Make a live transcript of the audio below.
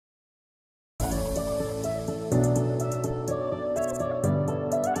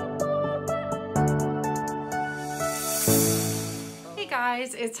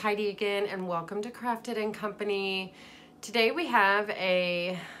guys, it's Heidi again and welcome to Crafted & Company. Today we have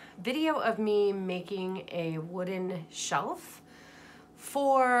a video of me making a wooden shelf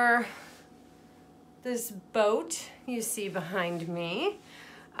for this boat you see behind me.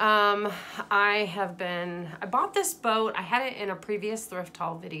 I bought this boat. I had it in a previous thrift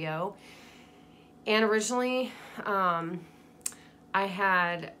haul video, and originally I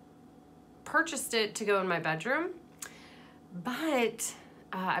had purchased it to go in my bedroom, but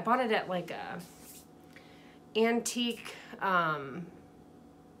I bought it at like a antique kind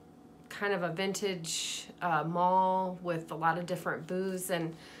of a vintage mall with a lot of different booths,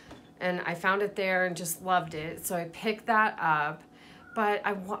 and I found it there and just loved it, so I picked that up. But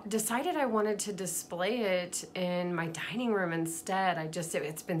I decided I wanted to display it in my dining room instead.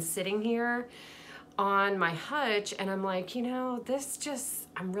 It's been sitting here on my hutch, and I'm like, you know,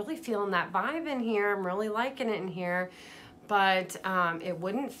 I'm really feeling that vibe in here. I'm really liking it in here, but it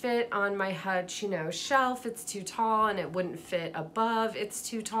wouldn't fit on my hutch, you know, shelf. It's too tall, and it wouldn't fit above. It's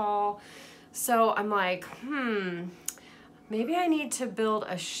too tall. So I'm like, maybe I need to build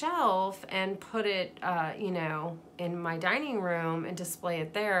a shelf and put it, you know, in my dining room and display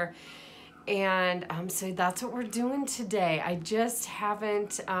it there. And so that's what we're doing today. I just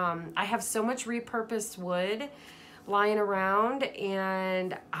haven't, I have so much repurposed wood lying around,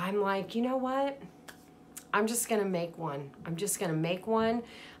 and I'm like, you know what? I'm just gonna make one.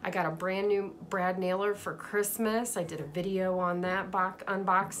 I got a brand new brad nailer for Christmas. I did a video on that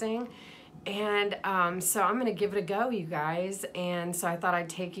unboxing. And so I'm gonna give it a go, you guys. And so I thought I'd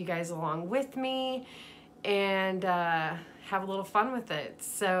take you guys along with me and have a little fun with it.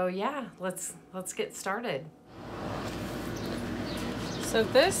 So yeah, let's get started. So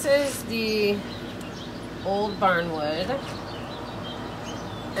this is the old barnwood,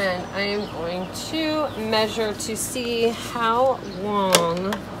 and I am going to measure to see how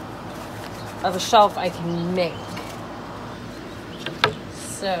long of a shelf I can make.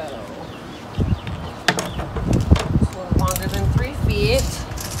 So longer than 3 feet,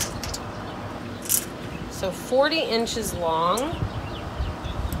 so 40 inches long,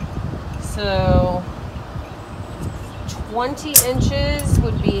 so 20 inches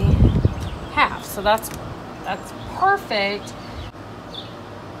would be half, so that's perfect.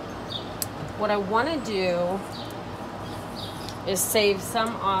 What I want to do is save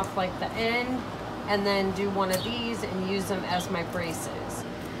some off like the end, and then do one of these and use them as my braces.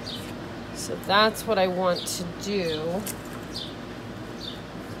 So that's what I want to do.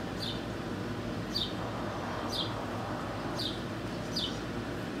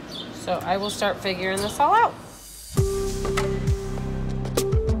 So I will start figuring this all out.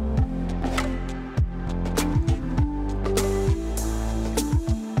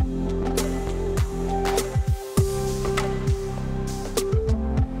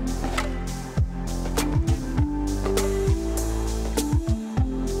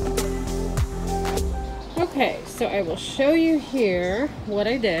 Okay, so I will show you here what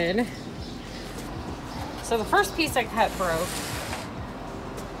I did. So the first piece I cut broke,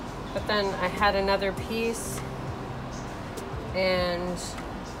 but then I had another piece, and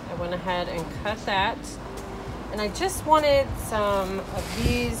I went ahead and cut that. And I just wanted some of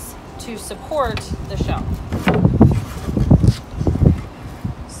these to support the shelf.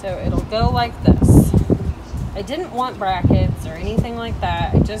 So it'll go like this. I didn't want brackets or anything like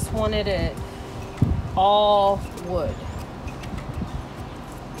that. I just wanted it all wood.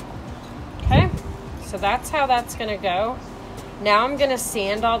 Okay, so that's how that's gonna go. Now I'm gonna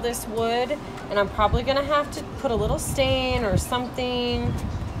sand all this wood, and I'm probably gonna have to put a little stain or something,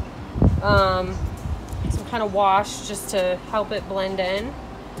 some kind of wash just to help it blend in.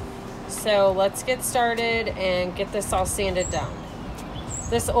 So let's get started and get this all sanded down.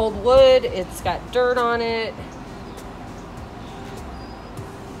 This old wood, it's got dirt on it,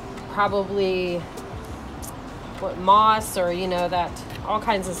 probably moss, or you know, that all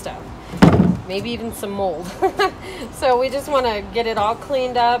kinds of stuff, maybe even some mold. So we just want to get it all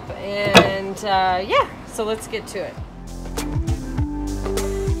cleaned up, and yeah, so let's get to it.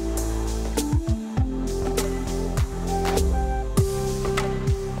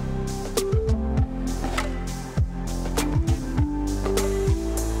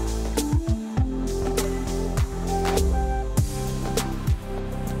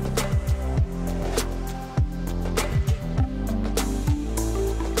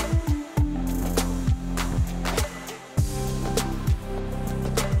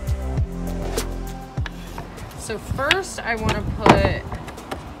 So first I want to put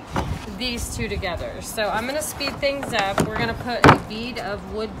these two together. So I'm going to speed things up. We're going to put a bead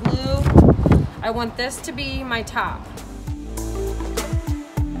of wood glue. I want this to be my top.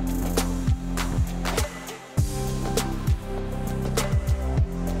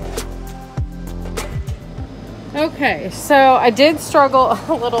 Okay, so I did struggle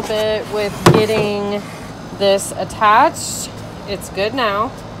a little bit with getting this attached. It's good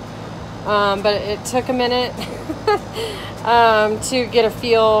now, but it took a minute to get a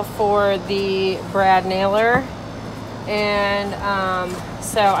feel for the brad nailer. And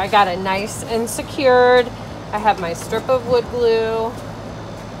so I got it nice and secured. I have my strip of wood glue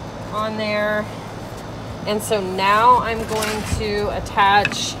on there. And so now I'm going to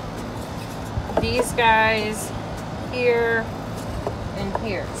attach these guys here and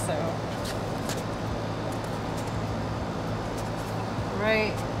here. So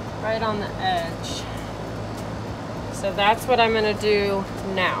right on the edge. So that's what I'm going to do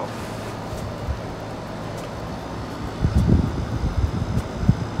now.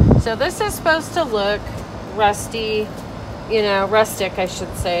 So this is supposed to look rusty, you know, rustic, I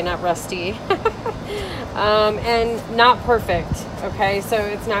should say, not rusty. And not perfect, okay? So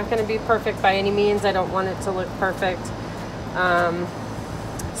it's not going to be perfect by any means. I don't want it to look perfect.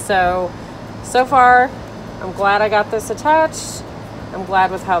 So far, I'm glad I got this attached. I'm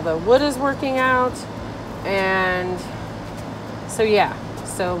glad with how the wood is working out. And so yeah,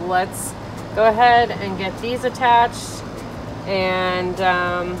 so let's go ahead and get these attached, and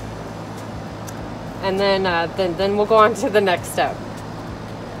then we'll go on to the next step.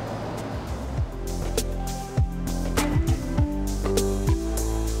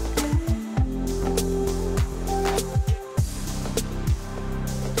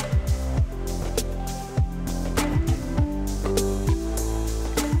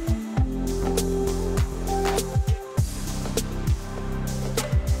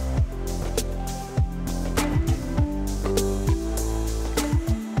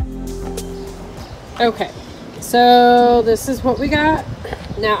 Okay, so this is what we got.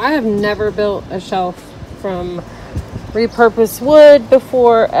 Now, I have never built a shelf from repurposed wood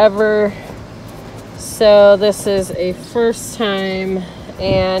before, ever. So this is a first time,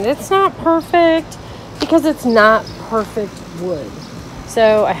 and it's not perfect because it's not perfect wood.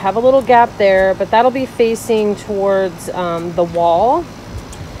 So I have a little gap there, but that'll be facing towards the wall.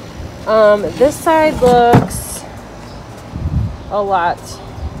 This side looks a lot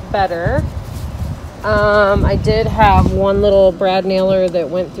better. I did have one little brad nailer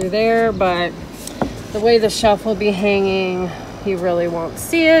that went through there, but the way the shelf will be hanging, you really won't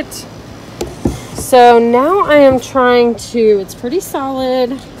see it. So now I am trying to, it's pretty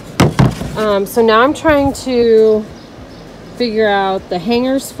solid. So now I'm trying to figure out the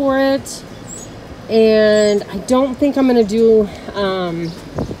hangers for it. And I don't think I'm going to do, I'm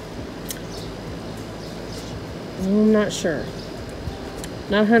not sure.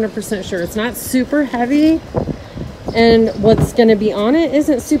 Not 100% sure. It's not super heavy, and what's going to be on it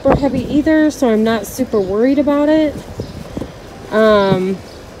isn't super heavy either, so I'm not super worried about it.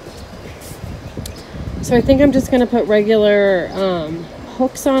 So I think I'm just going to put regular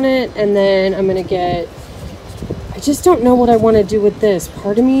hooks on it, and then I'm going to get, I just don't know what I want to do with this.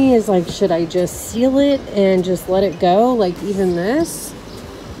 Part of me is like, should I just seal it and just let it go, like even this?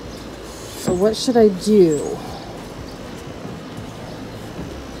 Or what should I do?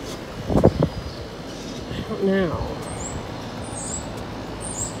 Now,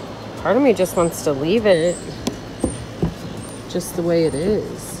 part of me just wants to leave it just the way it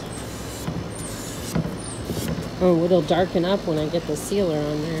is. Oh, it'll darken up when I get the sealer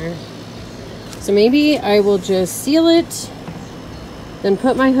on there. So maybe I will just seal it, then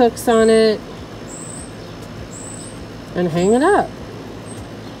put my hooks on it and hang it up.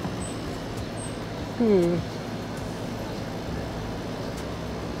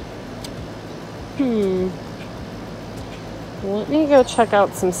 Let me go check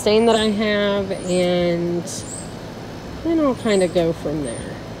out some stain that I have, and then I'll kind of go from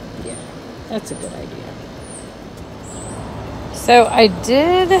there. Yeah, that's a good idea. So I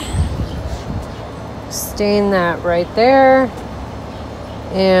did stain that right there,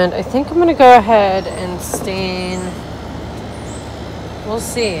 and I think I'm going to go ahead and stain. We'll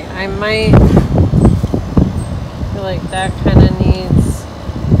see. I might feel like that kind of needs.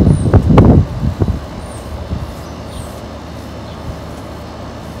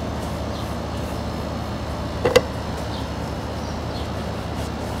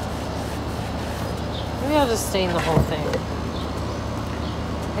 I'll just stain the whole thing.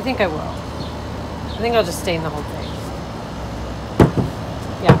 I think I will. I think I'll just stain the whole thing.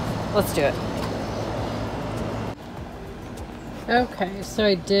 Yeah, let's do it. Okay, so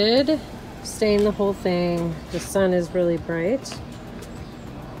I did stain the whole thing. The sun is really bright.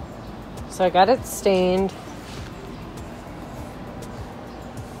 So I got it stained.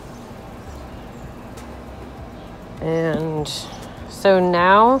 And so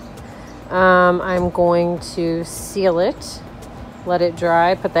now I'm going to seal it, let it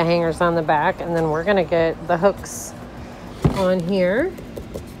dry, put the hangers on the back, and then we're gonna get the hooks on here.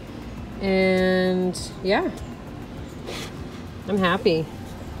 And yeah, I'm happy.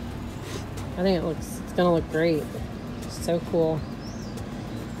 I think it's gonna look great. So cool.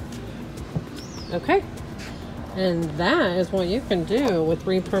 Okay. And that is what you can do with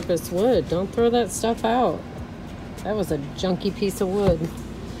repurposed wood. Don't throw that stuff out. That was a junky piece of wood.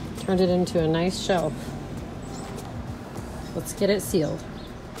 Turned it into a nice shelf. Let's get it sealed.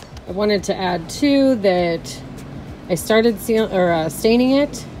 I wanted to add too that I started staining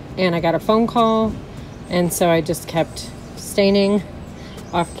it, and I got a phone call, and so I just kept staining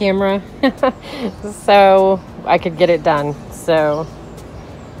off camera so I could get it done. So,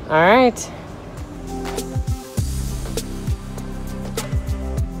 all right.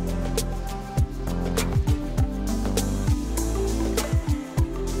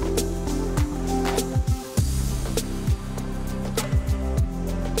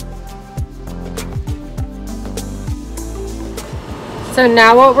 So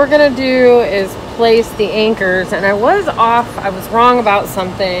now what we're gonna do is place the anchors, and I was wrong about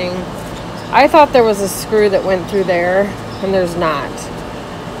something. I thought there was a screw that went through there, and there's not.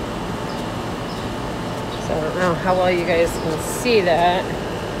 So I don't know how well you guys can see that.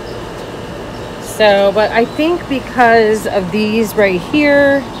 So, but I think because of these right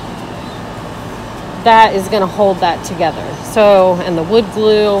here, that is gonna hold that together. So, and the wood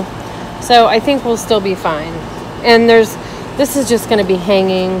glue. So I think we'll still be fine. And this is just going to be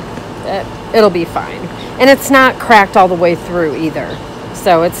hanging. It'll be fine. And it's not cracked all the way through either.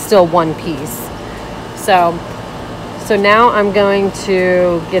 So it's still one piece. So now I'm going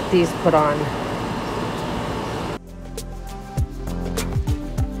to get these put on.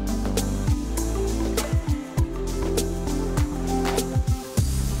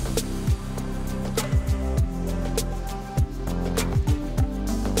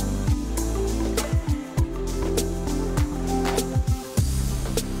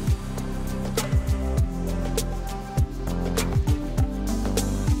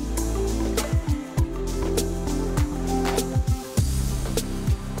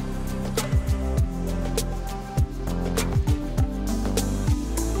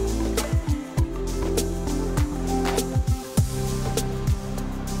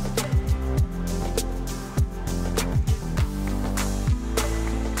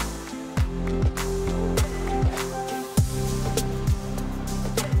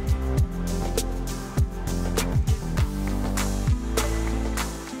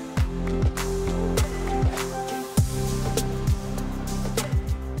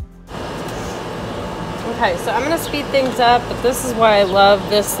 Okay, so I'm going to speed things up, but this is why I love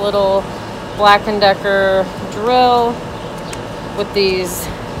this little Black & Decker drill with these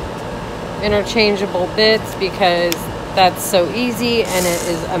interchangeable bits, because that's so easy and it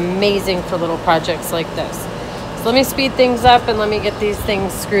is amazing for little projects like this. So let me speed things up and let me get these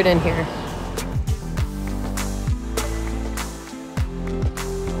things screwed in here.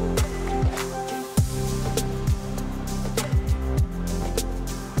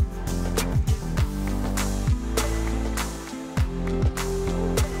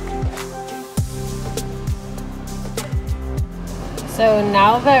 So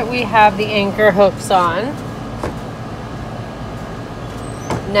now that we have the anchor hooks on,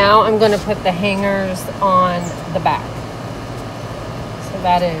 now I'm going to put the hangers on the back. So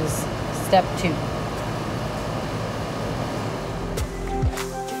that is step 2.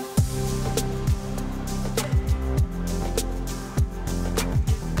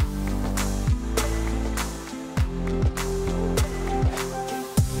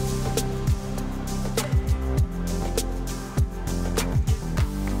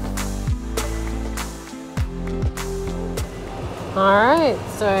 Alright,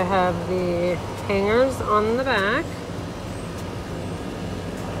 so I have the hangers on the back,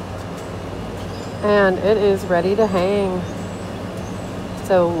 and it is ready to hang.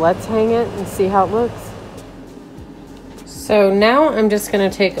 So let's hang it and see how it looks. So now I'm just going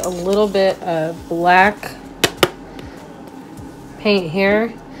to take a little bit of black paint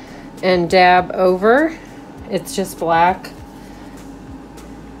here and dab over. It's just black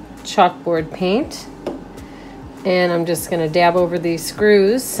chalkboard paint. And I'm just going to dab over these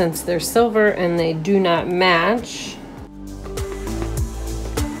screws since they're silver and they do not match.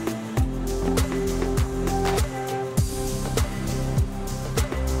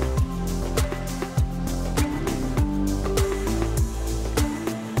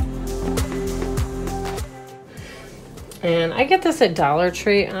 And I get this at Dollar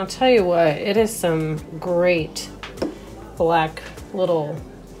Tree, and I'll tell you what, it is some great black little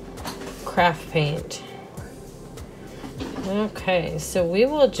craft paint. Okay, so we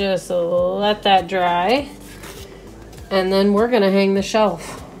will just let that dry, and then we're gonna hang the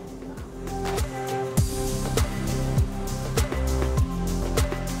shelf.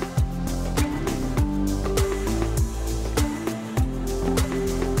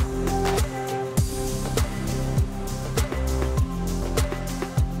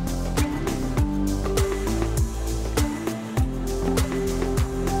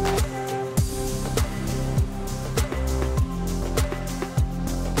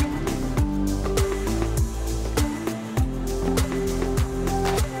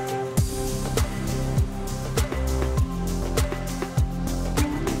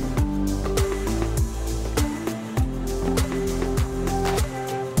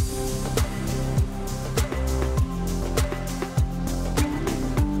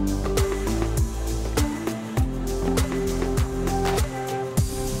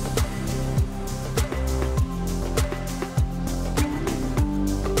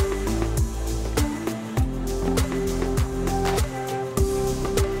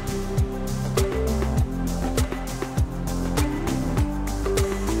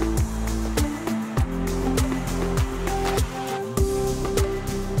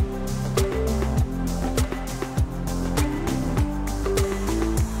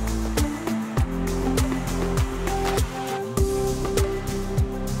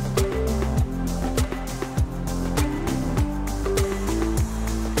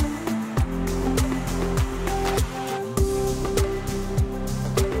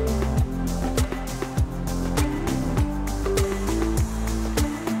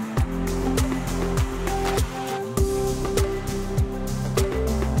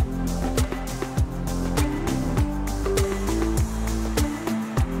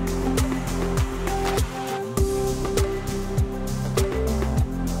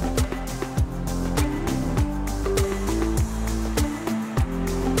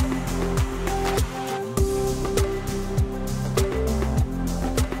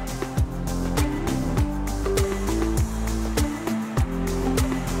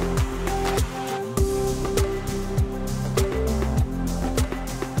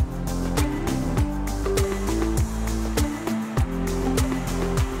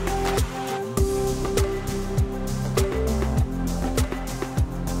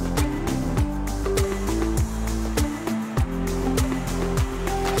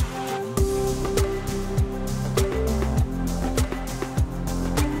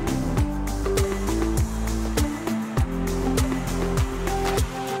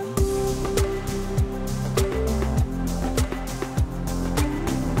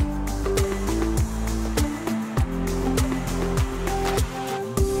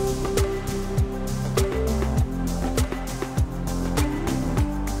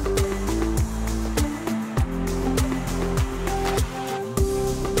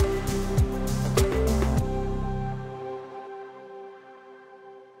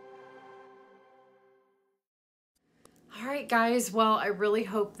 Alright guys, well I really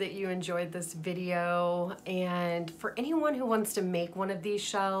hope that you enjoyed this video, and for anyone who wants to make one of these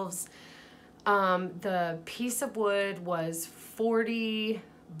shelves, the piece of wood was 40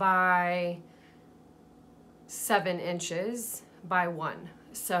 by 7 inches by 1.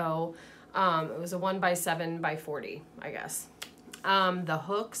 So it was a 1 by 7 by 40, I guess. The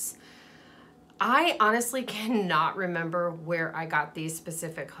hooks, I honestly cannot remember where I got these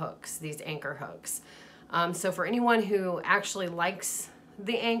specific hooks, these anchor hooks. So for anyone who actually likes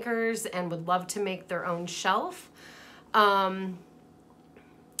the anchors and would love to make their own shelf, I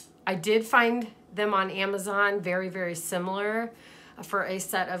did find them on Amazon, very, very similar, for a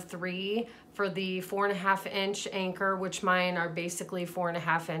set of 3 for the 4.5 inch anchor, which mine are basically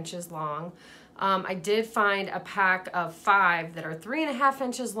 4.5 inches long. I did find a pack of 5 that are 3.5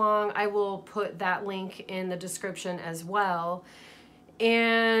 inches long. I will put that link in the description as well.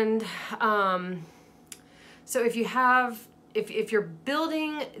 And so if you have, if you're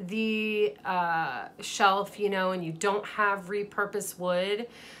building the shelf, you know, and you don't have repurposed wood,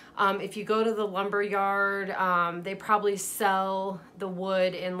 if you go to the lumber yard, they probably sell the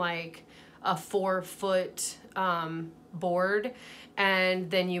wood in like a 4-foot board, and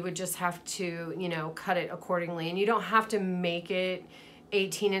then you would just have to, you know, cut it accordingly. And you don't have to make it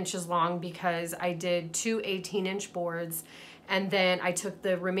 18 inches long, because I did 2 18-inch boards, and then I took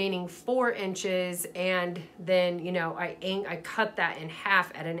the remaining 4 inches, and then, you know, I cut that in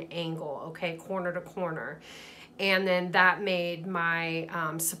half at an angle, okay, corner to corner. And then that made my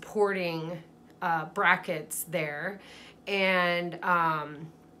supporting brackets there. And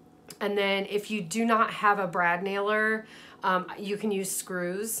then if you do not have a brad nailer, you can use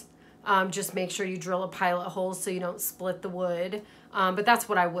screws Just make sure you drill a pilot hole so you don't split the wood. But that's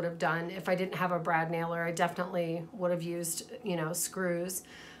what I would have done if I didn't have a brad nailer. I definitely would have used, you know, screws.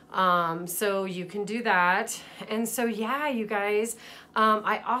 So you can do that. And so, yeah, you guys,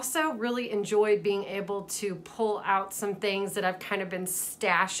 I also really enjoyed being able to pull out some things that I've kind of been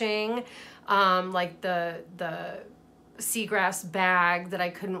stashing, like the seagrass bag that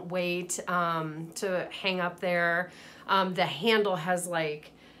I couldn't wait, to hang up there. The handle has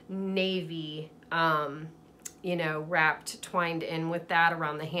like navy, you know, twined in with that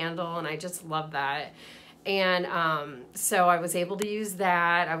around the handle. And I just love that. And so I was able to use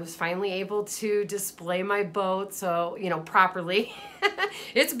that. I was finally able to display my boat, so, you know, properly.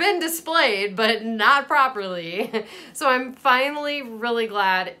 It's been displayed, but not properly. So I'm finally really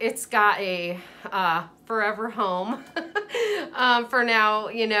glad it's got a forever home for now.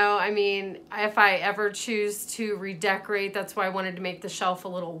 You know, I mean, if I ever choose to redecorate, that's why I wanted to make the shelf a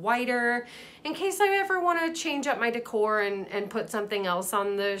little wider in case I ever want to change up my decor and put something else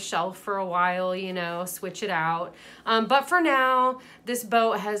on the shelf for a while, you know, switch it out. But for now, this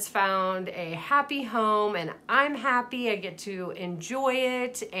boat has found a happy home and I'm happy. I get to enjoy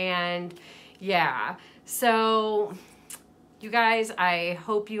it. And yeah, so you guys, I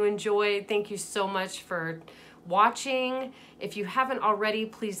hope you enjoyed. Thank you so much for watching. If you haven't already,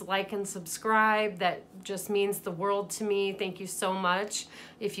 please like and subscribe. That just means the world to me. Thank you so much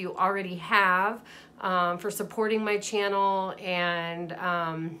if you already have, for supporting my channel. And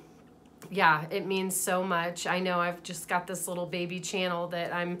yeah, it means so much. I know I've just got this little baby channel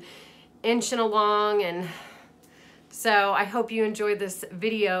that I'm inching along, and so I hope you enjoyed this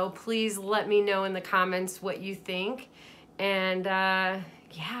video. Please let me know in the comments what you think. And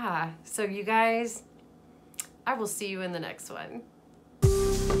yeah, so you guys, I will see you in the next one.